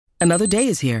Another day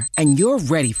is here, and you're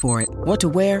ready for it. What to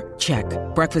wear? Check.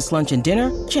 Breakfast, lunch, and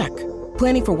dinner? Check.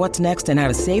 Planning for what's next and how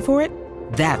to save for it?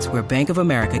 That's where Bank of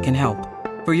America can help.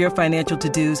 For your financial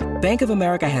to-dos, Bank of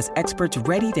America has experts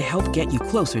ready to help get you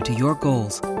closer to your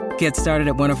goals. Get started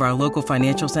at one of our local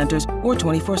financial centers or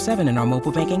 24/7 in our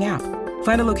mobile banking app.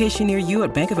 Find a location near you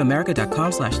at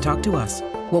bankofamerica.com/talktous.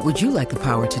 What would you like the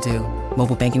power to do?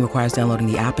 Mobile banking requires downloading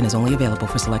the app and is only available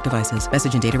for select devices.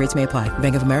 Message and data rates may apply.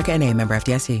 Bank of America N.A., member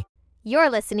FDIC.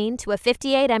 You're listening to a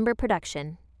 58 Ember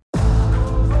production.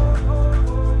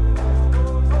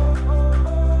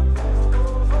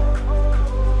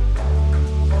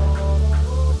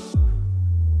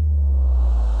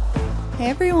 Hey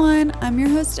everyone, I'm your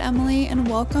host Emily and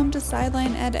welcome to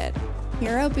Sideline Edit.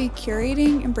 Here I'll be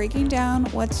curating and breaking down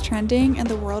what's trending in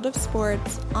the world of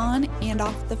sports on and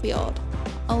off the field.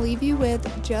 I'll leave you with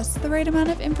just the right amount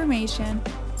of information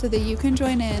so that you can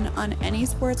join in on any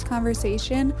sports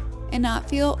conversation and not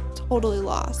feel totally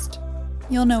lost.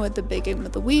 You'll know what the big game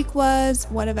of the week was,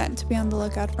 what event to be on the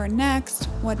lookout for next,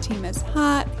 what team is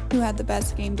hot, who had the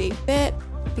best game day fit,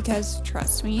 because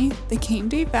trust me, the game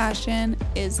day fashion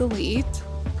is elite.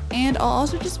 And I'll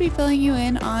also just be filling you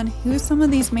in on who some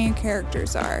of these main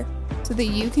characters are so that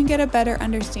you can get a better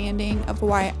understanding of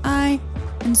why I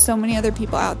and so many other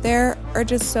people out there are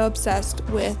just so obsessed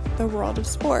with the world of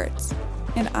sports.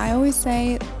 And I always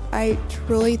say I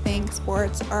truly think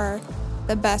sports are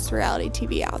the best reality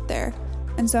TV out there.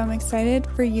 And so I'm excited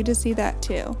for you to see that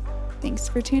too. Thanks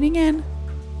for tuning in.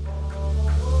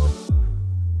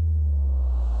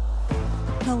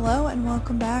 Hello and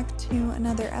welcome back to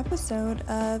another episode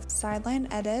of Sideline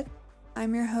Edit.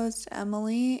 I'm your host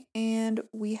Emily and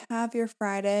we have your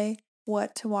Friday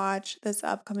What to Watch this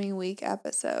upcoming week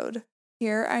episode.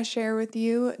 Here I share with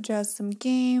you just some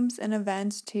games and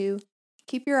events to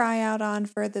keep your eye out on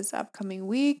for this upcoming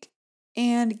week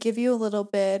and give you a little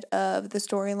bit of the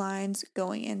storylines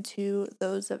going into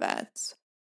those events.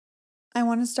 I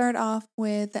want to start off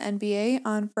with the NBA.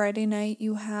 On Friday night,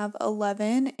 you have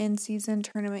 11 in-season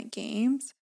tournament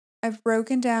games. I've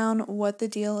broken down what the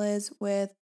deal is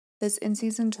with this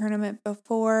in-season tournament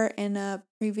before in a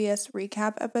previous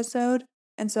recap episode,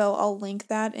 and so I'll link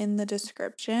that in the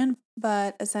description.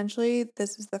 But essentially,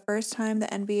 this is the first time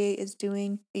the NBA is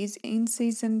doing these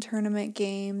in-season tournament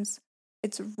games.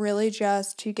 It's really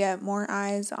just to get more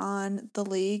eyes on the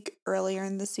league earlier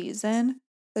in the season.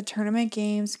 The tournament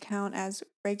games count as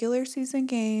regular season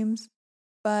games,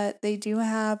 but they do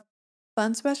have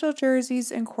fun special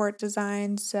jerseys and court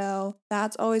designs, so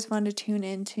that's always fun to tune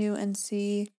into and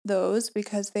see those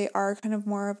because they are kind of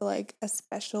more of like a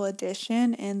special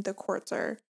edition and the courts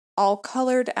are all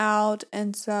colored out,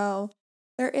 and so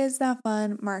there is that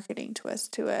fun marketing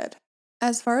twist to it.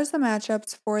 As far as the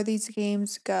matchups for these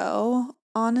games go,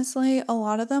 honestly, a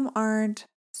lot of them aren't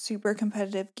super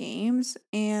competitive games,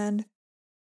 and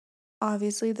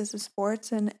obviously this is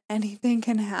sports and anything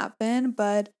can happen,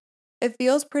 but it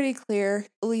feels pretty clear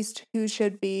at least who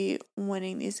should be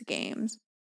winning these games.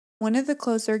 One of the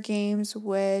closer games,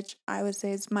 which I would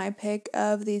say is my pick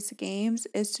of these games,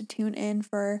 is to tune in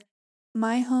for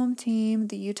my home team,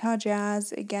 the Utah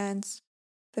Jazz, against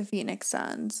the Phoenix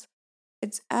Suns.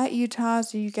 It's at Utah,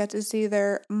 so you get to see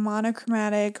their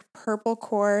monochromatic purple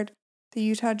court. The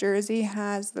Utah jersey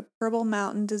has the purple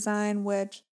mountain design,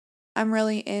 which I'm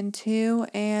really into,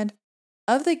 and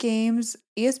of the games,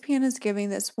 ESPN is giving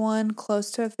this one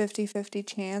close to a 50-50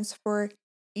 chance for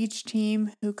each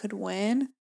team who could win.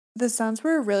 The Suns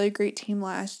were a really great team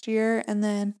last year, and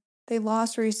then they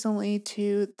lost recently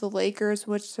to the Lakers,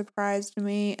 which surprised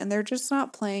me, and they're just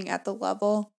not playing at the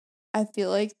level I feel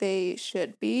like they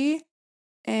should be.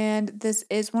 And this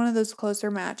is one of those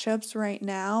closer matchups right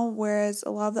now, whereas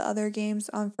a lot of the other games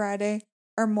on Friday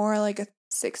are more like a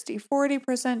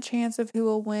 60-40% chance of who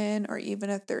will win or even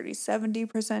a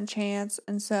 30-70% chance.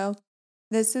 And so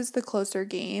this is the closer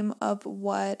game of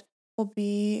what will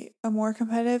be a more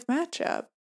competitive matchup,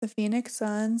 the Phoenix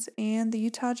Suns and the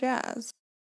Utah Jazz.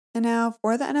 And now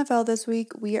for the NFL this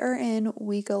week, we are in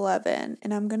week 11,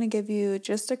 and I'm going to give you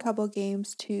just a couple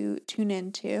games to tune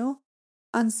into.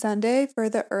 On Sunday for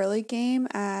the early game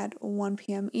at 1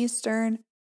 p.m. Eastern,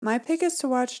 my pick is to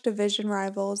watch division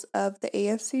rivals of the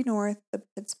AFC North, the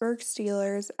Pittsburgh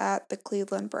Steelers, at the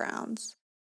Cleveland Browns.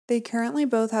 They currently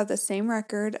both have the same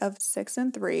record of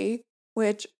 6-3,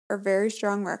 which are very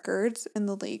strong records in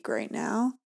the league right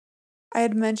now. I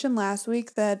had mentioned last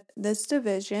week that this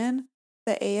division,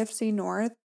 the AFC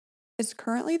North, is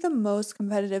currently the most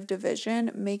competitive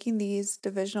division, making these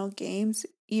divisional games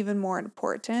even more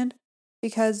important,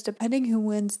 because depending who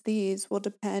wins these will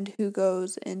depend who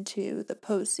goes into the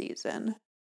postseason.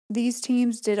 these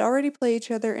teams did already play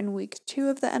each other in week 2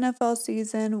 of the NFL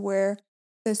season, where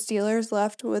the Steelers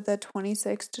left with a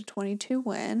 26-22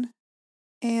 win.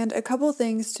 And a couple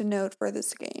things to note for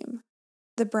this game.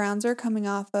 The Browns are coming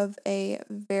off of a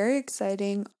very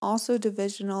exciting, also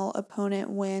divisional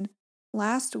opponent win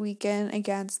last weekend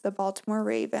against the Baltimore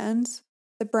Ravens.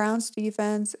 The Browns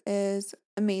defense is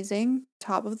amazing,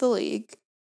 top of the league,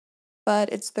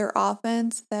 but it's their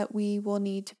offense that we will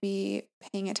need to be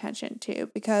paying attention to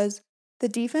because the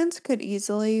defense could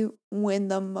easily win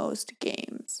the most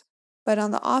games. But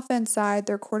on the offense side,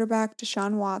 their quarterback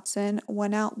Deshaun Watson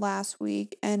went out last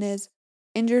week and is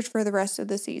injured for the rest of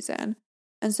the season.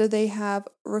 And so they have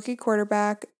rookie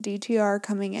quarterback DTR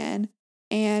coming in,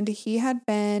 and he had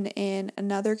been in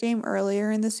another game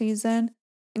earlier in the season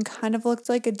and kind of looked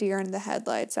like a deer in the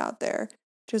headlights out there.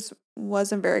 Just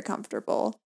wasn't very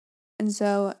comfortable. And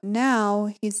so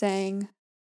now he's saying,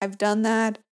 I've done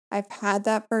that. I've had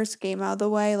that first game out of the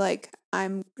way. Like,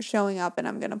 I'm showing up and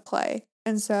I'm going to play.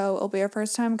 And so it'll be our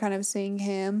first time kind of seeing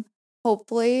him,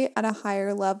 hopefully at a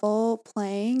higher level,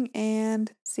 playing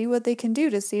and see what they can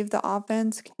do to see if the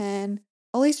offense can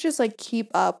at least just like keep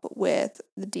up with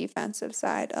the defensive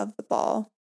side of the ball.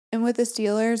 And with the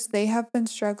Steelers, they have been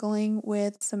struggling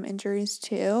with some injuries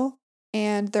too.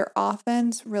 And their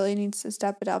offense really needs to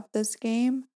step it up this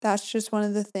game. That's just one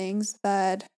of the things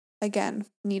that, again,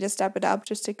 need to step it up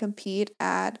just to compete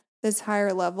at this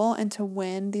higher level and to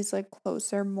win these like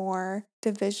closer, more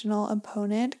divisional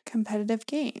opponent competitive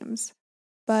games.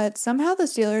 But somehow the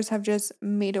Steelers have just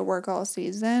made it work all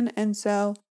season, and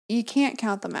so you can't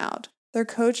count them out. Their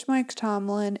coach, Mike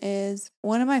Tomlin, is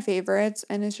one of my favorites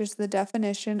and is just the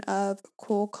definition of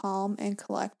cool, calm, and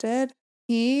collected.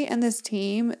 He and this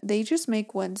team, they just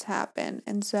make wins happen.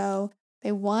 And so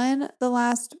they won the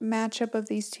last matchup of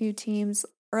these two teams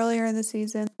earlier in the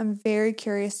season. I'm very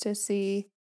curious to see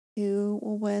who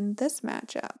will win this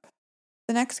matchup.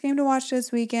 The next game to watch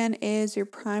this weekend is your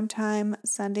primetime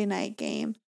Sunday night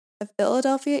game, the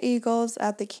Philadelphia Eagles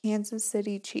at the Kansas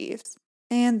City Chiefs.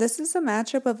 And this is a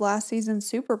matchup of last season's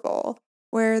Super Bowl,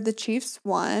 where the Chiefs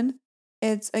won.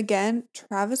 It's, again,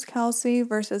 Travis Kelce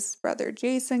versus his brother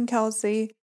Jason Kelce,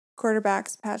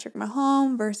 quarterbacks Patrick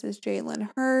Mahomes versus Jalen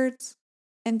Hurts.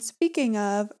 And speaking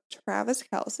of Travis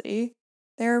Kelce,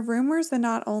 there are rumors that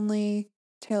not only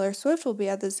Taylor Swift will be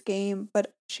at this game,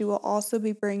 but she will also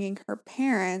be bringing her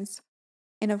parents,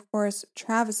 and of course,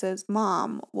 Travis's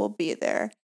mom will be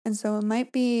there. And so it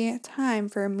might be time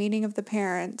for a meeting of the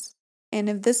parents. And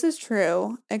if this is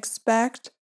true,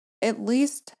 expect at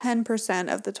least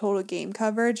 10% of the total game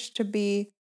coverage to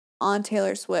be on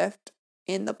Taylor Swift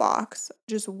in the box,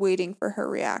 just waiting for her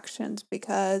reactions,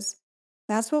 because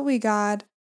that's what we got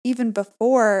even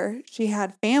before she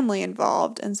had family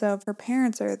involved. And so if her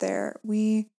parents are there,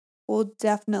 we will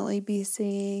definitely be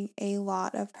seeing a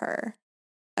lot of her.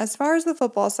 As far as the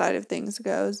football side of things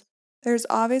goes, there's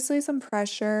obviously some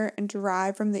pressure and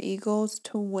drive from the Eagles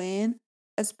to win,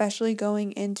 especially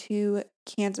going into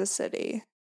Kansas City.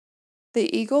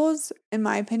 The Eagles, in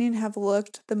my opinion, have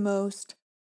looked the most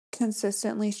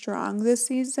consistently strong this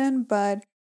season, but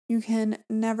you can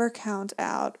never count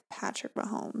out Patrick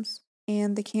Mahomes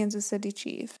and the Kansas City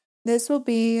Chiefs. This will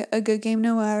be a good game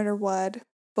no matter what.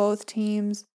 Both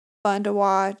teams fun to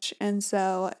watch, and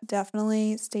so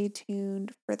definitely stay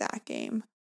tuned for that game.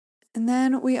 And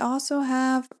then we also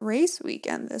have race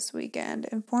weekend this weekend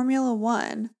in Formula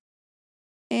One.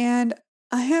 And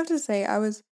I have to say, I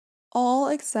was all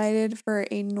excited for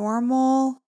a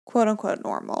normal, quote unquote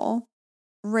normal,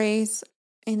 race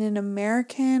in an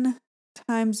American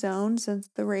time zone since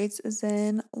the race is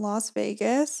in Las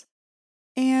Vegas.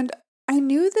 And I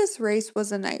knew this race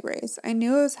was a night race. I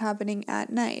knew it was happening at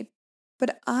night.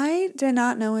 But I did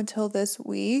not know until this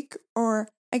week, or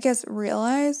I guess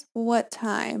realize what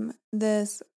time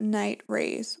this night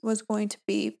race was going to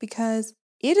be, because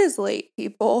it is late,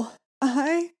 people.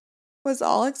 I was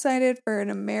all excited for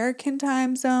an American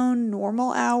time zone,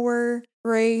 normal hour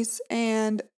race,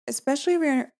 and especially if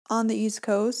you're on the East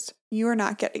Coast, you are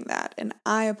not getting that, and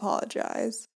I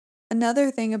apologize.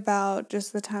 Another thing about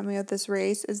just the timing of this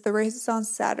race is the race is on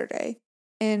Saturday,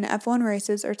 and F1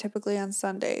 races are typically on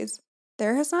Sundays.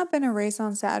 There has not been a race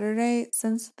on Saturday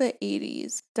since the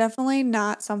 80s. Definitely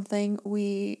not something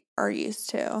we are used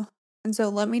to. And so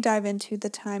let me dive into the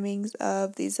timings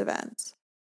of these events.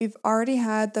 We've already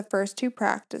had the first two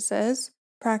practices.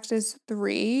 Practice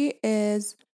 3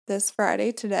 is this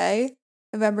Friday today,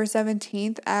 November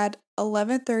 17th at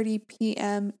 11:30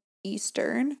 p.m.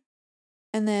 Eastern.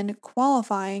 And then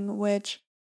qualifying, which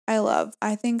I love.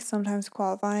 I think sometimes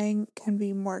qualifying can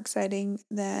be more exciting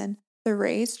than the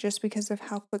race just because of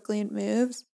how quickly it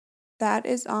moves. That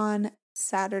is on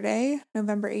Saturday,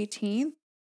 November 18th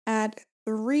at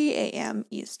 3 a.m.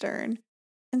 Eastern.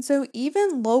 And so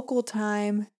even local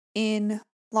time in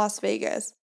Las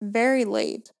Vegas, very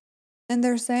late. And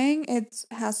they're saying it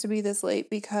has to be this late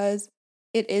because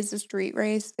it is a street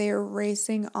race. They are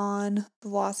racing on the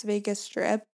Las Vegas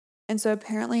Strip. And so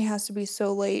apparently it has to be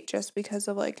so late just because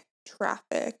of like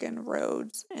traffic and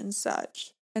roads and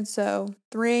such. And so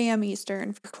 3 a.m.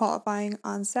 Eastern for qualifying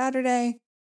on Saturday.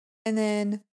 And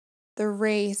then the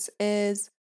race is,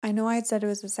 I know I had said it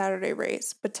was a Saturday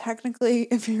race, but technically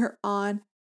if you're on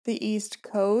the East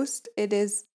Coast, it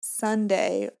is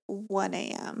Sunday, 1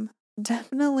 a.m.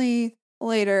 Definitely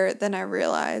later than I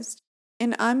realized.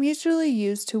 And I'm usually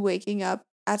used to waking up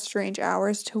at strange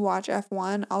hours to watch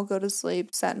F1. I'll go to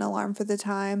sleep, set an alarm for the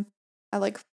time at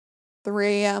like 3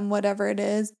 a.m., whatever it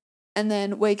is, and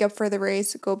then wake up for the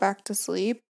race, go back to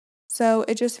sleep. So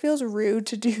it just feels rude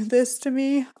to do this to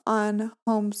me on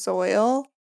home soil.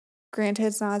 Granted,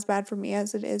 it's not as bad for me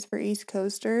as it is for East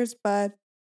Coasters, but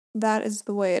that is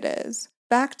the way it is.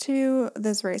 Back to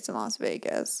this race in Las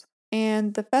Vegas.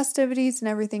 And the festivities and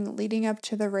everything leading up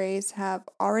to the race have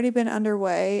already been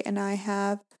underway, and I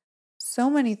have so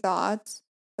many thoughts.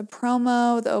 The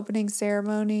promo, the opening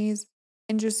ceremonies,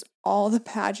 and just all the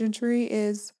pageantry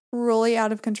is really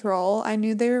out of control. I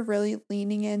knew they were really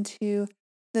leaning into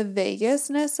the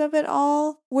Vegas-ness of it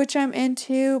all, which I'm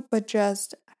into, but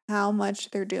just how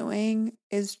much they're doing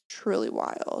is truly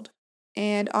wild.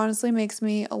 And honestly makes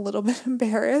me a little bit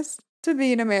embarrassed to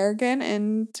be an American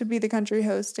and to be the country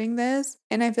hosting this.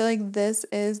 And I feel like this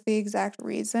is the exact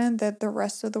reason that the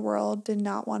rest of the world did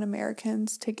not want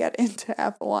Americans to get into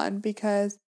F1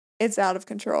 because it's out of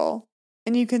control.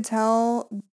 And you can tell,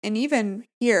 and even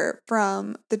hear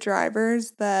from the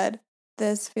drivers, that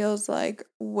this feels like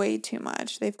way too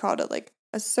much. They've called it like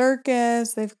a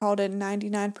circus. They've called it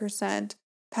 99%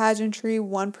 pageantry,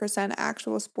 1%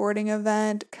 actual sporting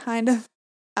event, kind of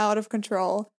out of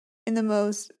control in the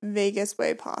most Vegas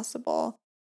way possible.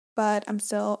 But I'm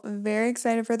still very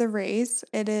excited for the race.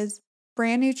 It is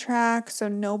brand new track, so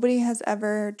nobody has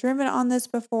ever driven on this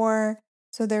before.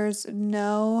 So there's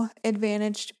no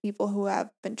advantage to people who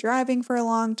have been driving for a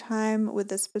long time with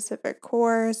this specific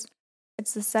course.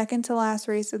 It's the second to last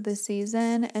race of the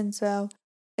season, and so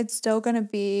it's still going to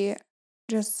be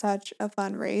just such a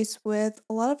fun race with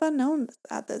a lot of unknowns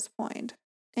at this point.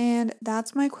 And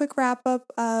that's my quick wrap up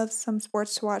of some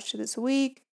sports to watch this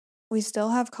week. We still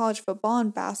have college football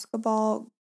and basketball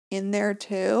in there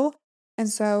too. And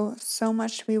so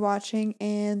much to be watching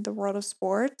in the world of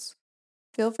sports.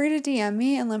 Feel free to DM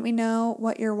me and let me know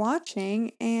what you're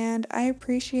watching. And I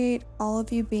appreciate all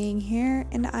of you being here.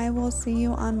 And I will see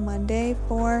you on Monday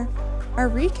for our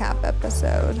recap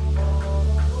episode.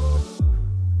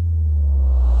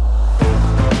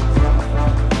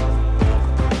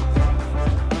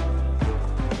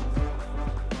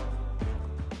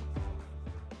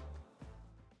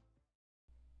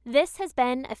 This has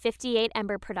been a 58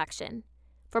 Ember production.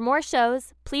 For more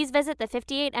shows, please visit the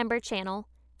 58 Ember channel,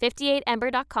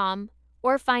 58ember.com,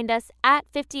 or find us at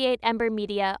 58 Ember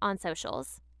Media on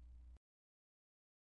socials.